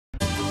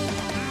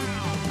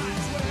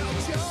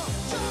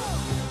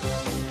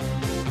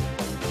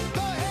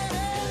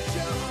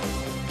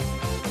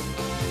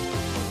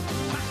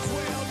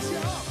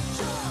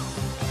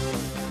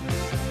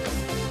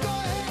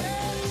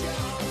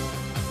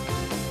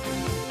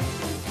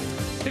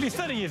Nearly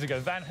 30 years ago,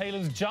 Van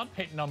Halen's Jump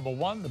hit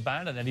 #1. The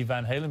band and Eddie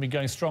Van Halen have been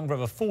going strong for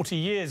over 40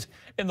 years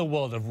in the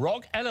world of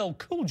rock. LL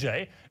Cool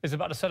J is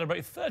about to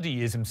celebrate 30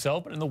 years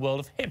himself, but in the world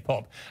of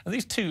hip-hop. And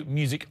these two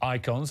music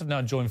icons have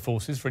now joined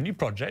forces for a new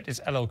project. It's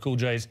LL Cool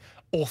J's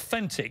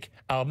Authentic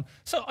album.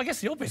 So I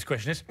guess the obvious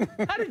question is,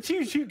 how did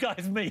you two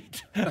guys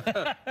meet?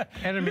 At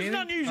a meeting? It's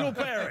an unusual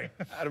pairing.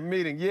 At a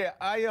meeting, yeah.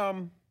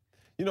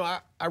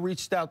 I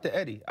reached out to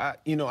Eddie. I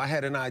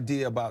had an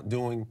idea about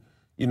doing,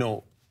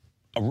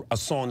 a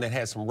song that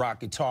had some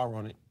rock guitar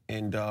on it.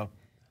 And,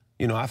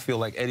 I feel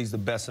like Eddie's the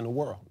best in the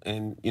world.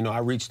 And, I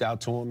reached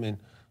out to him and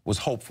was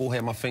hopeful,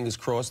 had my fingers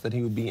crossed that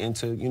he would be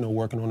into,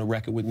 working on the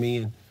record with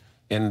me.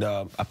 And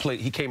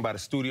he came by the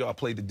studio, I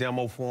played the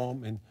demo for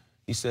him, and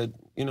he said,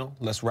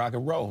 let's rock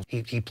and roll.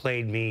 He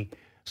played me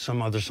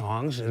some other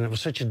songs, and it was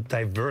such a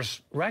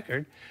diverse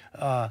record.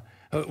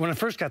 When I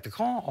first got the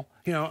call,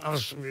 it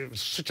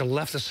was such a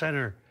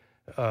left-of-center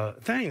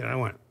thing, and I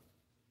went,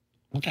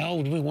 what the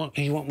hell do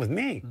you want with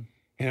me?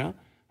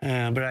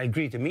 But I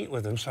agreed to meet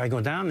with him, so I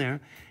go down there,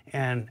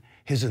 and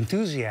his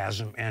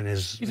enthusiasm and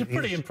his... He's a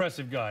pretty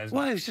impressive guy, isn't he?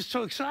 Well, he was just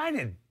so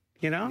excited,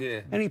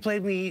 Yeah. And he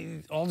played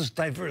me all this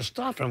diverse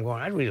stuff, and I'm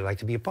going, I'd really like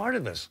to be a part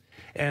of this.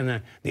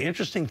 And the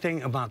interesting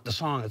thing about the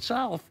song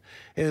itself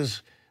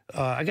is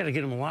I got to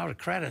give him a lot of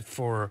credit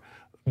for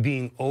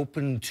being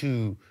open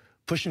to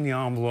pushing the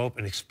envelope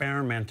and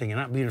experimenting and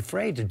not being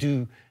afraid to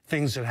do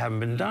things that haven't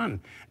been done.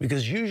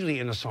 Because usually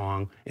in a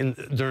song,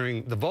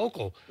 during the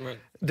vocal,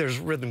 there's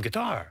rhythm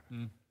guitar.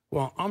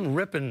 Well, I'm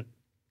ripping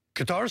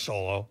guitar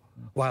solo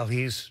while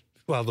the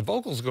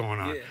vocal's going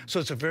on. Yeah. So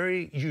it's a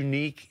very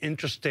unique,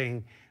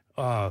 interesting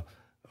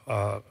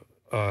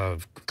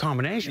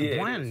combination,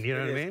 blend, you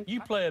know what I mean?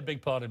 You play a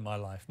big part in my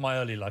life, my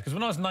early life, because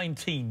when I was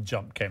 19,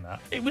 Jump came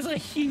out. It was a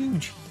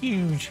huge,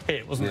 huge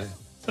hit, wasn't it?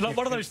 So like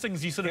one of those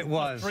things you sort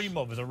of dream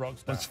of as a rock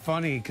star. It's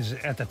funny, because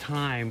at the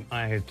time,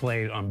 I had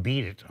played on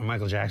Beat It, on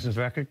Michael Jackson's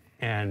record,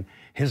 and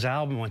his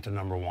album went to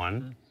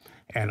 #1,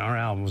 and our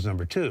album was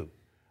 #2.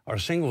 Our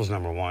single was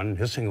 #1,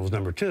 his single was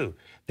 #2.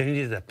 Then he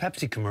did that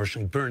Pepsi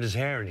commercial, he burned his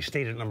hair, and he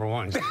stayed at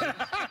 #1.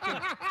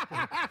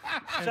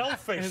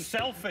 Selfish,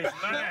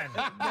 man.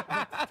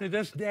 To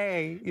this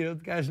day, the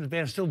guys in the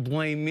band still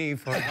blame me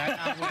for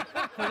that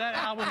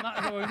album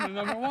not going to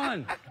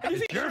 #1.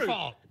 Is it your true?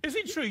 fault. Is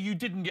it true you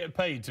didn't get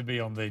paid to be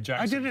on the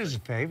Jackson? I did it as a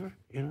favor,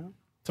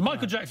 So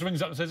Michael Jackson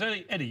rings up and says,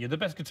 Eddie, you're the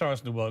best guitarist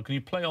in the world. Can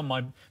you play on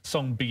my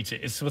song Beat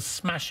It? It's a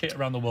smash hit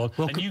around the world,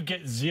 and you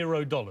get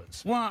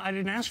 $0. Well, I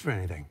didn't ask for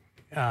anything.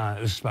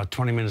 It was about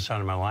 20 minutes out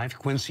of my life.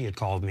 Quincy had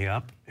called me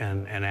up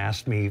and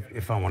asked me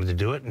if I wanted to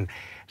do it. And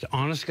the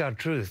honest God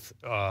truth,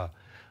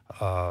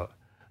 the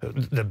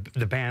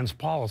band's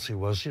policy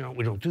was,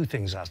 we don't do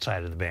things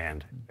outside of the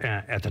band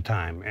at the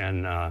time.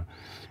 And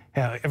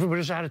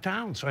everybody's out of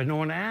town, so I had no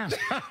one to ask.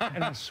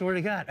 And I swear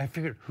to God, I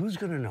figured, who's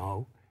going to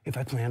know if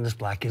I play on this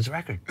Black Kid's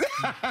record?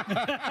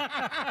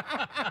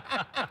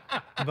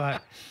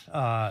 But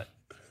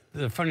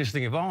the funniest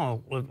thing of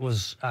all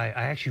was I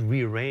actually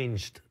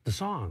rearranged the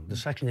song. The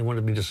section they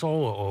wanted me to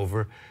solo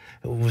over,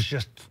 it was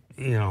just,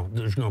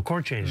 there's no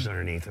chord changes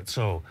underneath it.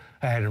 So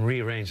I had to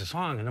rearrange the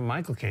song, and then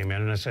Michael came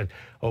in, and I said,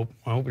 oh,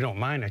 I hope you don't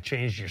mind, I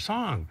changed your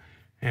song.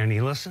 And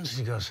he listens, and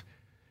he goes,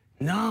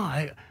 no,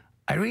 I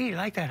really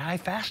like that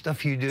high-fast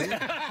stuff you do.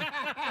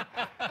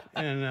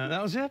 And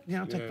that was it.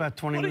 It took about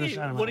 20 minutes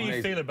out of my life. What do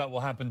you feel about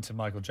what happened to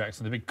Michael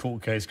Jackson? The big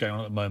court case going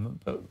on at the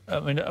moment. But, I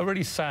mean, a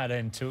really sad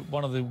end to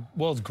one of the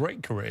world's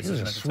great careers. He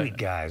was a sweet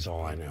guy, is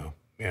all I know.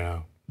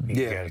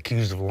 He got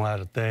accused of a lot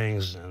of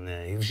things, and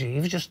he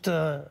was just,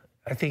 I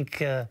think,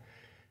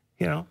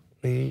 he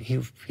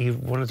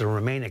wanted to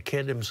remain a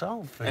kid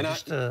himself. And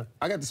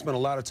I got to spend a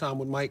lot of time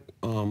with Mike.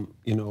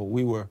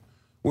 We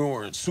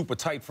weren't super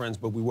tight friends,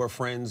 but we were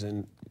friends,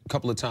 and a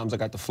couple of times I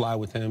got to fly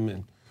with him,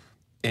 and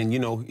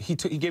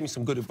he gave me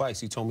some good advice.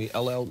 He told me,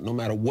 LL, no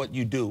matter what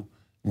you do,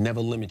 never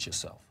limit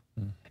yourself.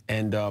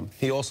 And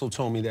he also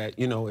told me that,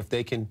 if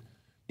they can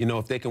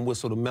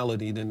whistle the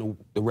melody, then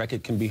the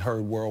record can be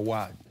heard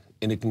worldwide,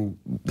 and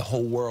the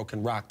whole world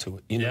can rock to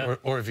it.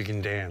 Or if you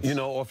can dance.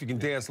 Or if you can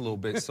dance a little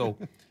bit. So,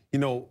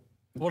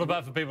 What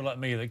about for people like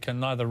me that can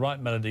neither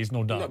write melodies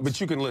nor dance? No, but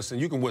you can listen.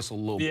 You can whistle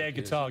a little bit. Yeah,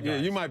 guitar guy. Yeah,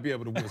 you might be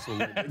able to whistle a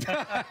little bit.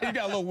 You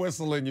got a little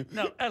whistle in you.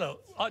 Now, Ella,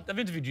 I've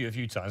interviewed you a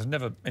few times. I've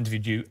never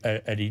interviewed you,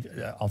 Eddie,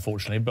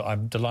 unfortunately, but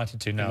I'm delighted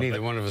to now.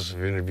 Neither one of us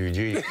have interviewed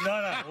you.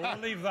 No, we'll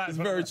leave that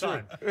for another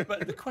time.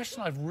 But the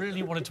question I've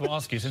really wanted to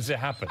ask you since it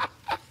happened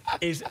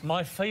is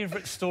my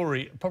favourite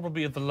story,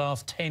 probably of the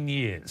last 10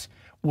 years,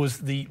 was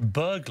the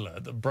burglar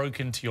that broke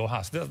into your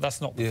house.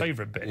 That's not the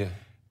favourite bit.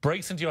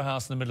 Breaks into your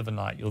house in the middle of the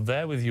night. You're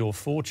there with your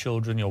 4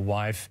 children, your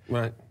wife,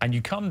 and you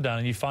come down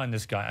and you find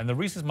this guy. And the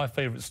reason it's my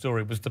favourite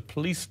story was the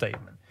police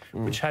statement,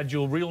 which had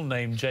your real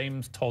name,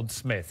 James Todd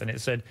Smith, and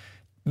it said,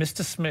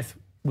 Mr. Smith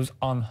was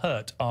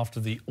unhurt after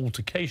the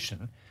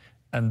altercation,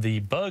 and the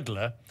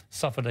burglar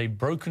suffered a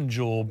broken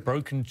jaw,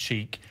 broken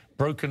cheek,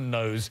 broken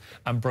nose,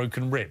 and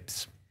broken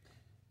ribs.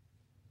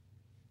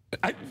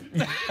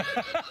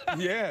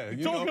 Yeah.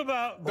 Talk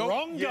about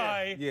wrong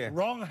guy,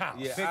 wrong house.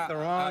 Pick the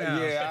wrong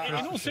house. In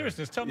all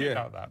seriousness, tell me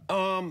about that.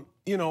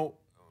 You know,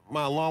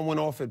 my alarm went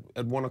off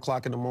at 1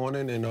 o'clock in the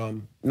morning,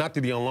 and not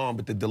the alarm,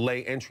 but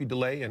the entry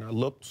delay, and I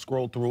looked,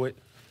 scrolled through it,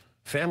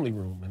 family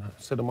room, and I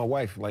said to my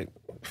wife, like,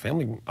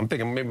 family, I'm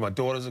thinking maybe my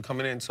daughters are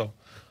coming in, so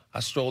I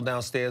strolled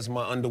downstairs in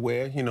my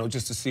underwear, you know,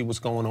 just to see what's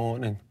going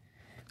on, and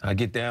I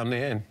get down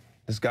there, and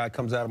this guy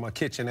comes out of my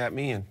kitchen at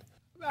me, and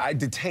I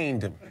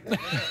detained him.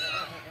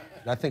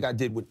 I think I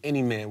did what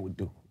any man would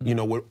do, you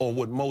know, or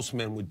what most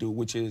men would do,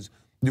 which is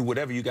do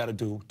whatever you got to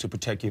do to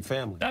protect your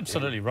family.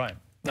 Absolutely right.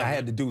 I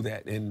had to do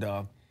that, and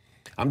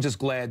I'm just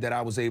glad that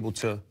I was able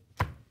to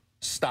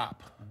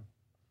stop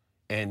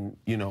and,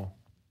 you know,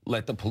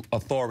 let the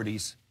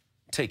authorities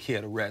take care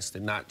of the rest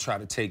and not try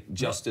to take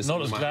justice.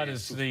 Not as glad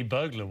as the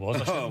burglar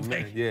was. I Oh,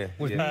 man, yeah.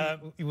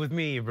 With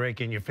me, you break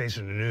in, you're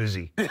facing an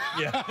Uzi.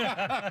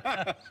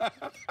 Yeah.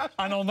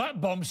 And on that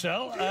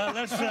bombshell,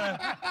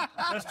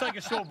 let's take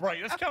a short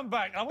break. Let's come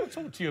back. I want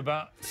to talk to you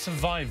about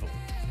survival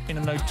in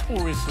a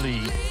notoriously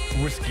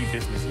risky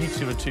business. You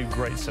two are two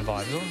great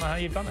survivors. I don't know how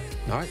you've done it.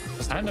 All right.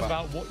 And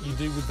about what you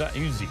do with that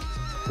Uzi.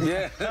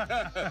 Yeah.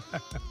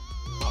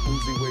 My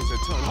Uzi weighs a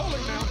ton. Hold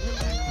it now.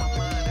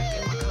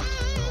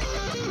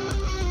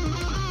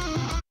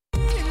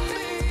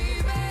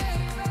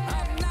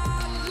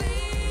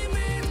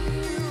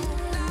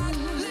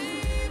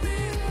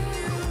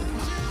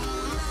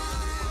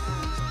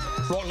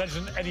 Rock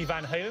legend Eddie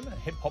Van Halen,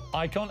 hip-hop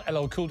icon,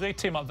 LL Cool J,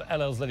 team up for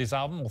LL's latest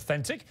album,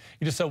 Authentic.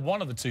 You just heard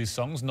one of the two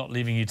songs, Not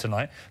Leaving You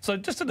Tonight. So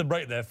just at the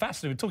break there,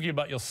 fascinating, we're talking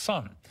about your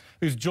son,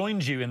 who's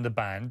joined you in the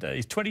band.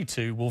 He's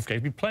 22, Wolfgang.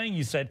 He's been playing,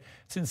 you said,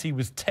 since he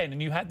was 10,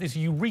 and you had this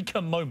eureka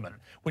moment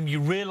when you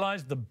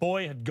realized the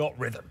boy had got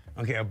rhythm.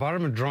 Okay, I bought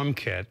him a drum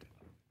kit,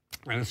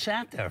 and it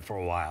sat there for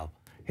a while,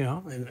 you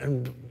know,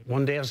 and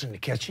one day I was in the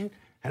kitchen,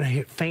 and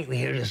I faintly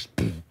hear this,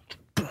 and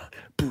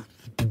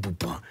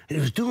he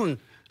was doing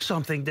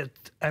something that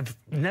I've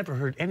never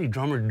heard any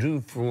drummer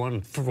do for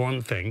one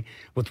thing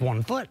with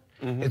one foot.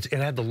 It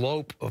had the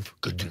lope of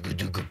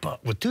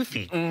with 2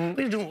 feet. But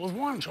he's doing it with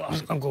one. So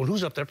I'm going,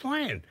 who's up there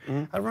playing?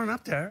 I run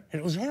up there, and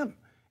it was him.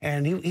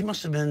 And he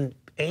must have been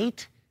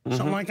 8,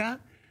 something like that.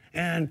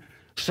 And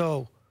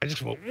so I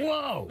just went,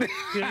 whoa,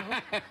 you know.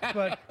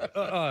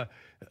 But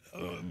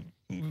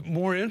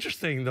more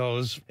interesting, though,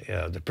 is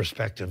the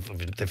perspective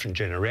of a different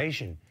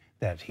generation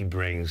that he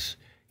brings,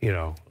 you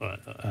know,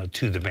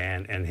 to the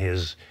band, and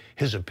his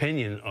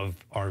opinion of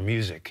our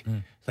music.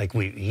 Like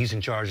he's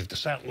in charge of the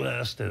set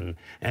list and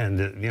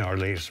you know, our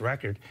latest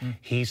record.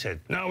 He said,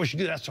 no, we should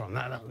do that song.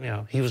 You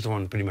know, he was the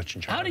one pretty much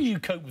in charge. How do you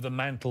cope with the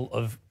mantle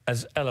of,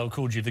 as LL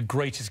called you, the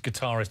greatest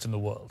guitarist in the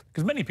world?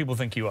 Because many people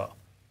think you are.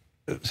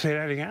 Say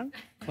that again?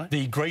 What?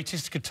 The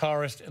greatest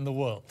guitarist in the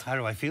world. How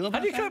do I feel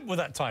about that? How do you cope with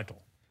that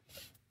title?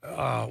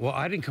 Well,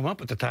 I didn't come up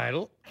with the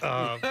title.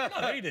 No,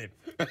 he did.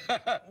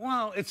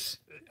 Well,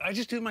 I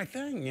just do my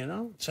thing, you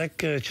know? It's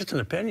like, it's just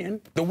an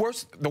opinion. The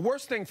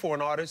worst thing for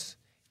an artist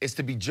is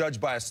to be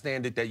judged by a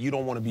standard that you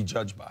don't want to be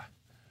judged by.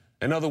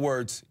 In other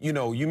words, you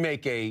know, you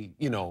make a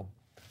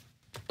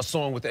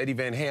song with Eddie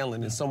Van Halen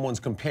and someone's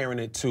comparing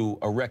it to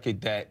a record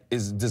that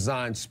is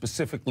designed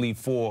specifically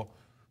for,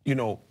 you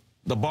know,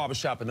 the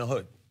barbershop in the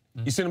hood.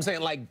 You see what I'm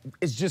saying? Like,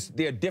 it's just,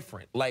 they're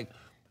different. Like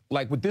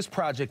with this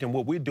project and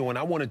what we're doing,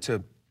 I wanted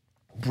to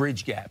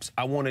bridge gaps.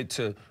 I wanted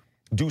to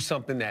do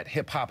something that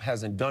hip-hop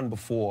hasn't done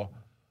before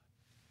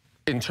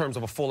in terms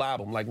of a full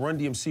album. Like Run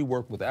DMC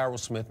worked with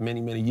Aerosmith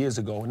many, many years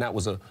ago, and that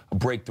was a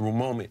breakthrough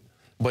moment.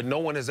 But no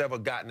one has ever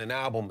gotten an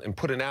album and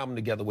put an album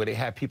together where they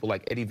have people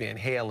like Eddie Van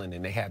Halen,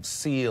 and they have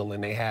Seal,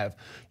 and they have,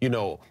 you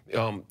know,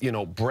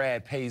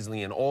 Brad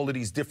Paisley, and all of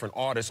these different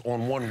artists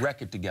on one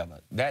record together.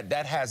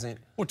 That hasn't.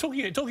 Well,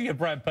 talking of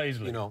Brad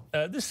Paisley, you know,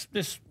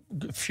 this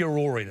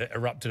furore that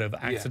erupted over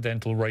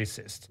Accidental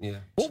Racist. Yeah.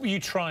 What were you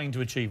trying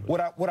to achieve? What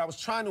I was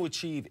trying to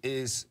achieve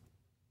is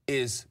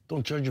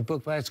don't judge a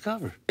book by its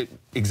cover.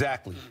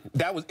 Exactly.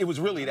 It was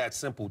really that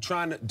simple.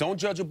 Don't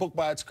judge a book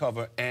by its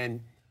cover,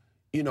 and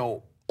you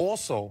know.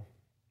 Also,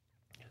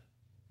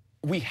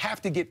 we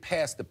have to get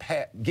past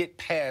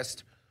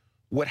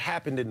what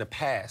happened in the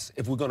past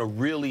if we're going to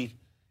really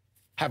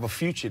have a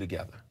future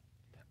together.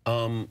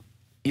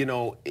 You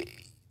know,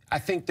 I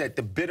think that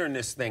the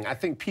bitterness thing, I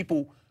think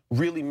people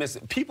really miss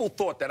it. People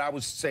thought that I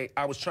was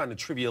trying to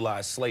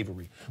trivialize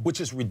slavery,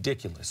 which is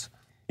ridiculous.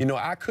 You know,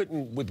 I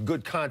couldn't, with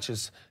good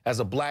conscience, as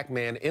a black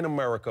man in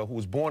America who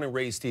was born and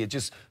raised here,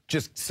 just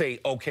say,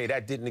 okay,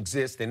 that didn't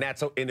exist and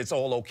it's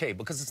all okay,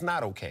 because it's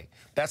not okay.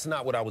 That's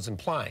not what I was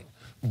implying.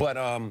 But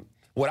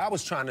what I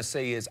was trying to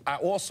say is I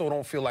also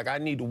don't feel like I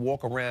need to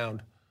walk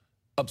around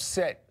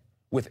upset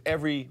with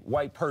every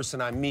white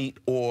person I meet,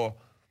 or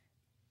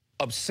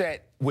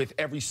upset with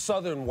every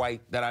Southern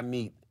white that I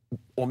meet,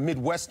 or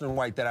Midwestern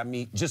white that I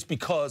meet, just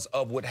because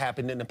of what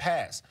happened in the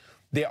past.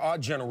 There are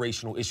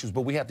generational issues,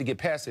 but we have to get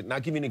past it. And I'll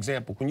give you an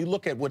example. When you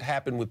look at what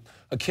happened with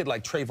a kid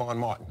like Trayvon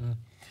Martin,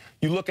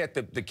 you look at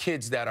the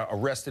kids that are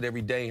arrested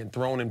every day and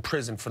thrown in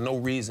prison for no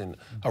reason,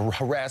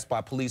 harassed by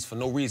police for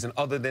no reason,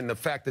 other than the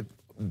fact that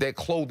their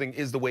clothing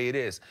is the way it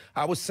is.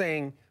 I was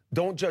saying,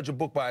 don't judge a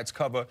book by its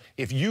cover.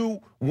 If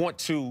you want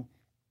to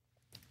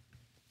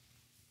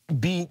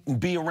be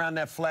around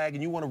that flag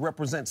and you want to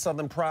represent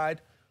Southern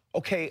pride,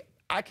 okay,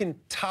 I can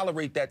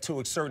tolerate that to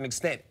a certain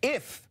extent.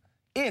 If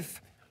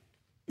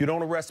you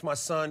don't arrest my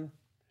son,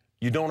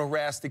 you don't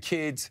harass the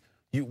kids,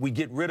 we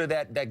get rid of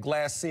that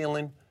glass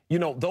ceiling. You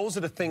know, those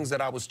are the things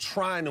that I was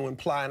trying to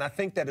imply, and I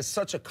think that is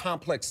such a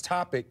complex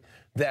topic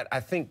that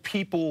I think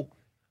people,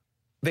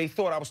 they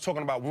thought I was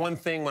talking about one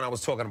thing when I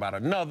was talking about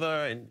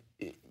another, and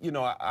you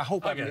know, I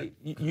hope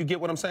you get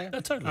what I'm saying?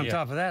 Totally, On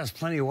top of that, there's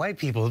plenty of white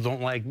people who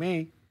don't like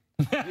me.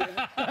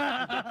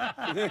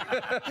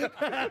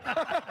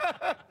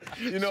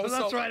 You know, so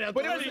that's right.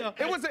 But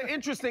it was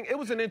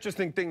an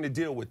interesting thing to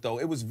deal with, though.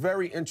 It was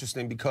very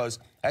interesting because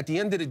at the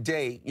end of the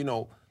day, you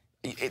know,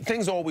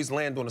 things always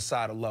land on the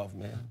side of love,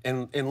 man,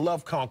 and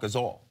love conquers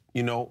all.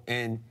 You know,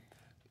 and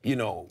you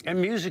know,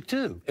 and music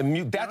too.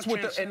 And that's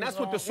what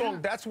the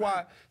song.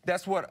 Yeah.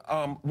 That's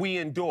what we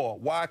endure.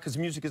 Why? Because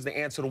music is the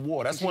answer to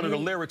war. That's one of the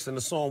lyrics in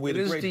the song. It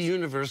is the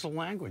universal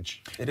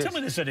language. Tell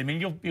me this, Eddie. I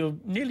mean, you're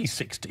nearly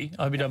 60.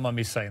 I hope you don't mind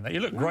me saying that. You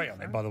look great on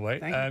it, by the way.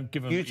 Thank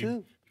you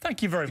too.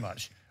 Thank you very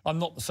much. I'm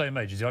not the same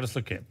age as you. I just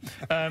look it.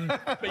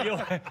 But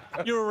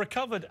you're a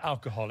recovered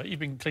alcoholic. You've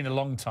been clean a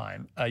long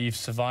time. You've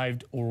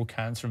survived oral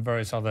cancer and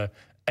various other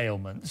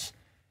ailments.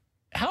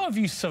 How have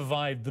you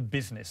survived the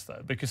business,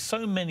 though? Because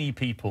so many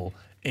people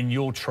in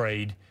your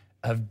trade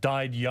have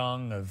died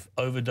young of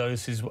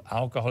overdoses,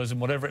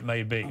 alcoholism, whatever it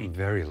may be. I'm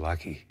very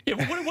lucky.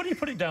 Yeah, what do you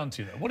put it down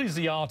to, though? What is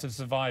the art of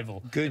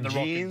survival in the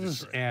rock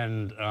genes industry?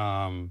 And,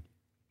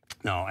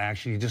 no,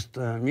 actually just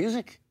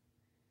music,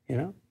 you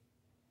know,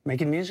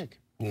 making music.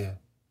 Yeah.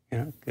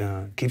 You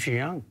know, keeps you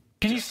young.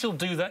 Can you still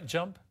do that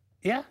jump?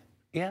 Yeah,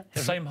 yeah.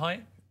 Same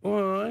height?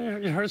 Well,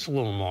 it hurts a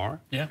little more.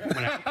 Yeah.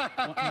 When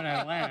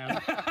I land.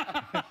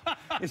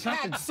 It's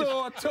not the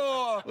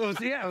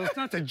it's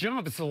not the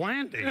jump, it's the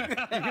landing.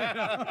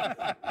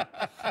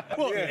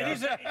 Well,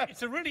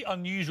 it's a really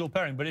unusual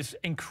pairing, but it's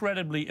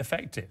incredibly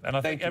effective. And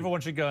I think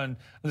everyone should go and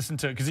listen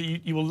to it, because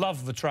you will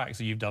love the tracks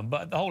that you've done.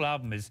 But the whole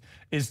album is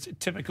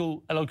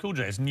typical LL Cool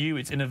J. It's new,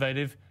 it's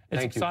innovative,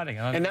 it's exciting.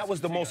 And that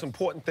was the most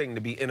important thing,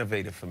 to be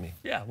innovative for me.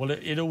 Yeah, well,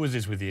 it always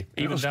is with you.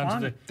 Even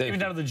down to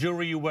the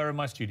jewelry you wear in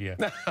my studio.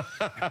 You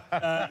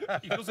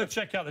can also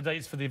check out the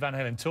dates for the Van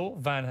Halen tour,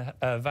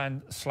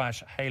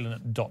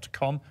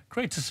 van/halen.com.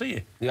 Great to see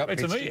you. Yep. Great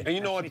to meet you. And you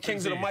know what?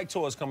 Kings of the Mic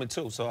tour is coming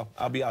too, so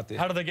I'll be out there.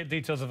 How do they get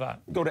details of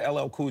that? Go to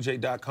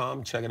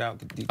llcoolj.com, check it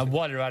out. And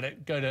while you're at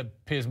it, go to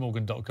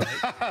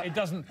piersmorgan.com. It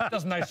doesn't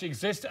actually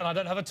exist, and I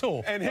don't have a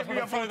tour. And hit me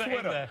up on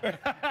Twitter.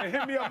 And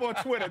hit me up on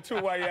Twitter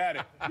too while you're at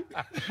it.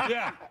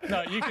 Yeah,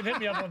 no, you can hit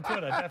me up on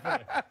Twitter,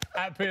 definitely,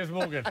 at Piers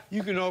Morgan.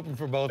 You can open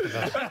for both of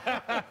us.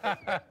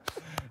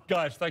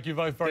 Guys, thank you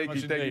both very much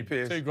indeed. Thank you,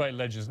 Piers. Two great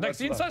legends. Next,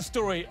 the inside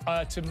story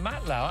to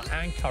Matt Lauer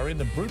and Curry in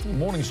the brutal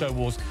morning show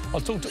wars.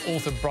 I'll talk to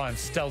author Brian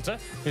Stelter,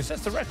 who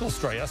sets the record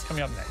straight. That's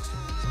coming up next.